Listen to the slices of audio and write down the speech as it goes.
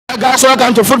Guys,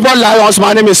 welcome to Football Lions.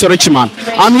 My name is Richman.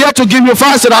 I'm here to give you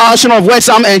first reaction of West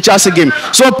Ham and Chelsea game.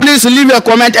 So please leave a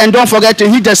comment and don't forget to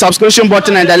hit the subscription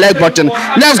button and the like button.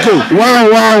 Let's go.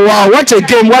 Wow. What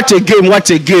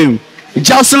a game.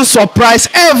 Chelsea surprised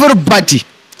everybody.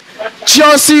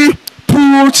 Chelsea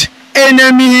put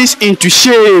enemies into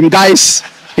shame, guys.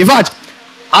 In fact,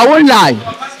 I won't lie.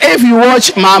 If you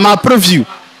watch my preview,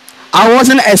 I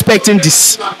wasn't expecting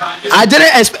this.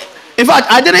 In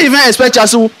fact, I didn't even expect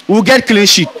Chelsea will get clean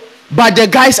sheet. But the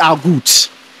guys are good.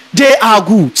 They are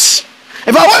good.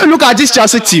 If I want to look at this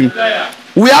Chelsea team,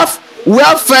 we have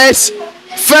first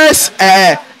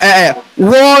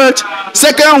world,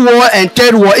 second world, and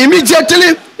third world.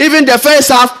 Immediately, even the first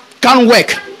half can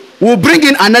work. We'll bring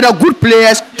in another good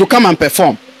players to come and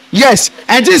perform. Yes,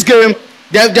 and this game,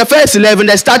 the first 11,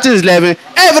 the starting 11,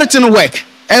 everything work.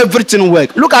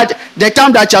 Look at the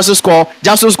time that Chelsea scored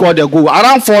the goal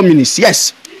around 4 minutes.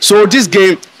 Yes. So this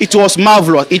game, it was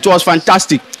marvelous. It was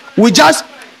fantastic. We just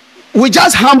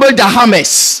humbled the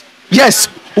hammers. Yes.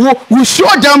 We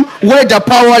showed them where the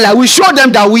power lies. We showed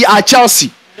them that we are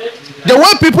Chelsea. The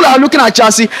way people are looking at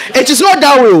Chelsea, it is not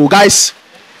that way, guys.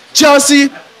 Chelsea,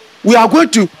 we are going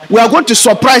to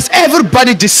surprise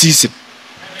everybody this season.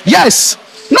 Yes.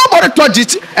 Nobody thought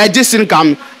this thing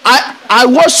coming. I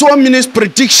watched so many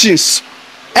predictions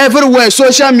everywhere,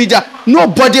 social media.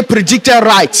 Nobody predicted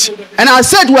right. And I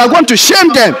said we are going to shame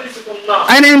them.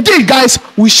 And indeed, guys,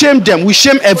 we shame them. We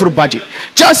shame everybody.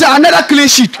 Chelsea, another clean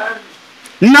sheet.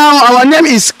 Now our name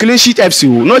is Clean Sheet FC,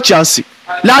 not Chelsea.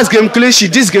 Last game clean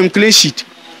sheet, this game clean sheet.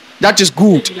 That is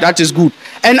good.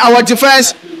 And our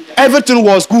defense, everything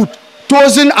was good.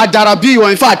 Tosin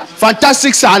Adarabioyo, in fact,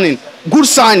 fantastic signing, good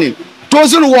signing.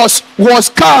 Tosin was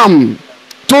calm.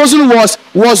 Tosin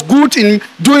was good in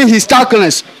doing his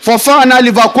tackles for Fana,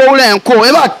 Liverpool, and Co.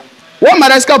 When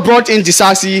Maresca brought in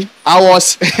Disasi, I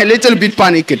was a little bit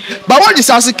panicking. But when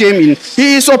Disasi came in,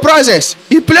 he surprised us.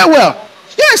 He played well.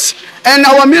 Yes. And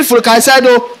our midfield,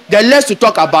 Caicedo, the less to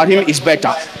talk about him is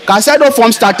better. Caicedo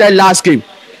form started last game.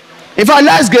 In fact,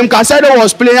 last game, Caicedo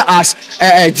was playing as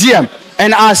GM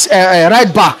and as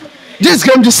right back. This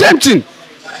game, the same thing.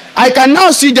 I can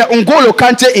now see the N'Golo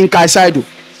Kante in Caicedo.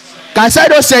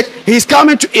 Caicedo said he's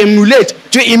coming to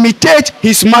imitate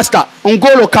his master,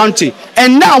 N'Golo Kante.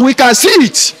 And now we can see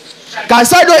it.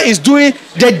 Caicedo is doing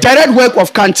the direct work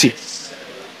of Kante.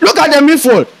 Look at the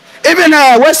midfield. Even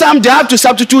West Ham, they have to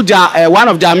substitute one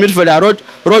of their midfielders,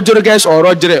 Rodriguez or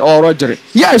Rodri.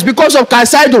 Yes, because of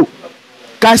Caicedo.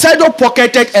 Caicedo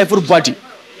pocketed everybody.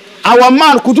 Our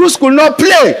man, Kudus, could not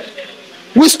play.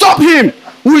 We stop him.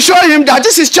 We show him that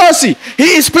this is Chelsea. He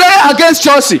is playing against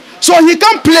Chelsea. So he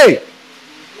can play.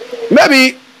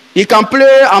 Maybe he can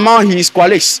play among his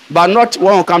colleagues, but not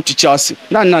when we come to Chelsea.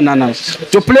 No.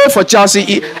 To play for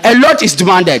Chelsea, a lot is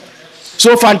demanded.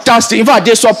 So fantastic. In fact,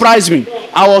 they surprised me.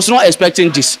 I was not expecting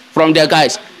this from their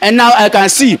guys. And now I can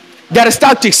see there is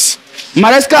tactics.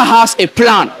 Maresca has a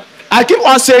plan. I keep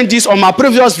on saying this on my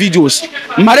previous videos.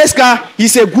 Maresca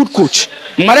is a good coach.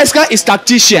 Maresca is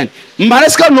tactician.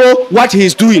 Maresca know what he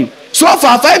is doing. So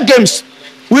for 5 games,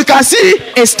 we can see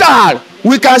a style.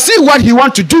 We can see what he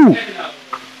want to do.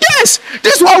 Yes,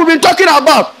 this is what we've been talking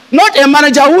about. Not a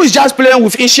manager who is just playing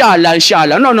with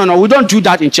inshallah. No. We don't do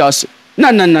that in Chelsea. No.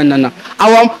 In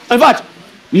fact,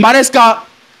 Maresca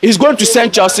is going to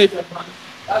send Chelsea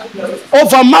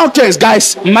over mountains,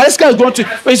 guys. Maresca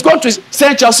is going to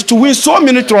send Chelsea to win so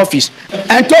many trophies.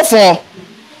 And therefore,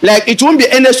 like, it won't be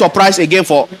any surprise again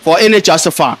for any Chelsea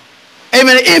fan.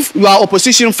 Even if you are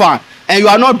opposition fan and you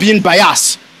are not being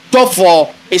biased, top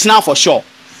 4 is now for sure.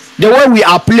 The way we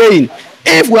are playing,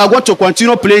 if we are going to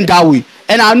continue playing that way,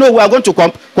 and I know we are going to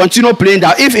continue playing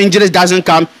that if injuries doesn't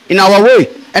come in our way,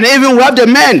 and even we have the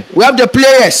men, we have the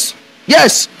players.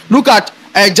 Yes, look at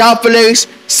Felix,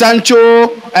 Sancho,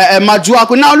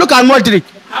 Maduaku. Now look at Modric.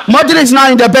 Modric is now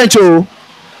in the bench.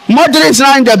 Modric is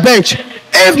now in the bench.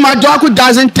 If Maduaku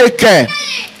doesn't take care,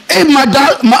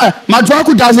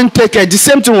 Maduaku doesn't take care, the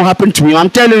same thing will happen to him. I'm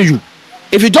telling you.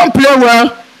 If you don't play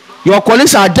well, your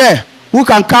colleagues are there who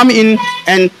can come in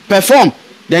and perform.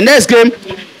 The last game,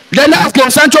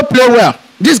 Sancho play well.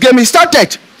 This game he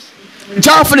started.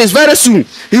 Felix very soon.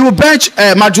 He will bench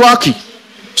Maduaku.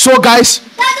 So guys,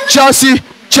 Chelsea,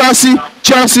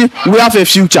 we have a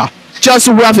future.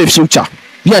 Chelsea, we have a future.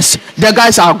 Yes, the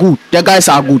guys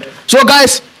are good. So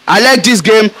guys, I like this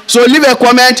game. So leave a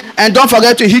comment and don't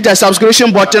forget to hit the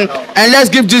subscription button. And let's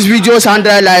give these videos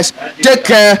 100 likes. Take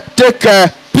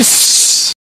care. Peace.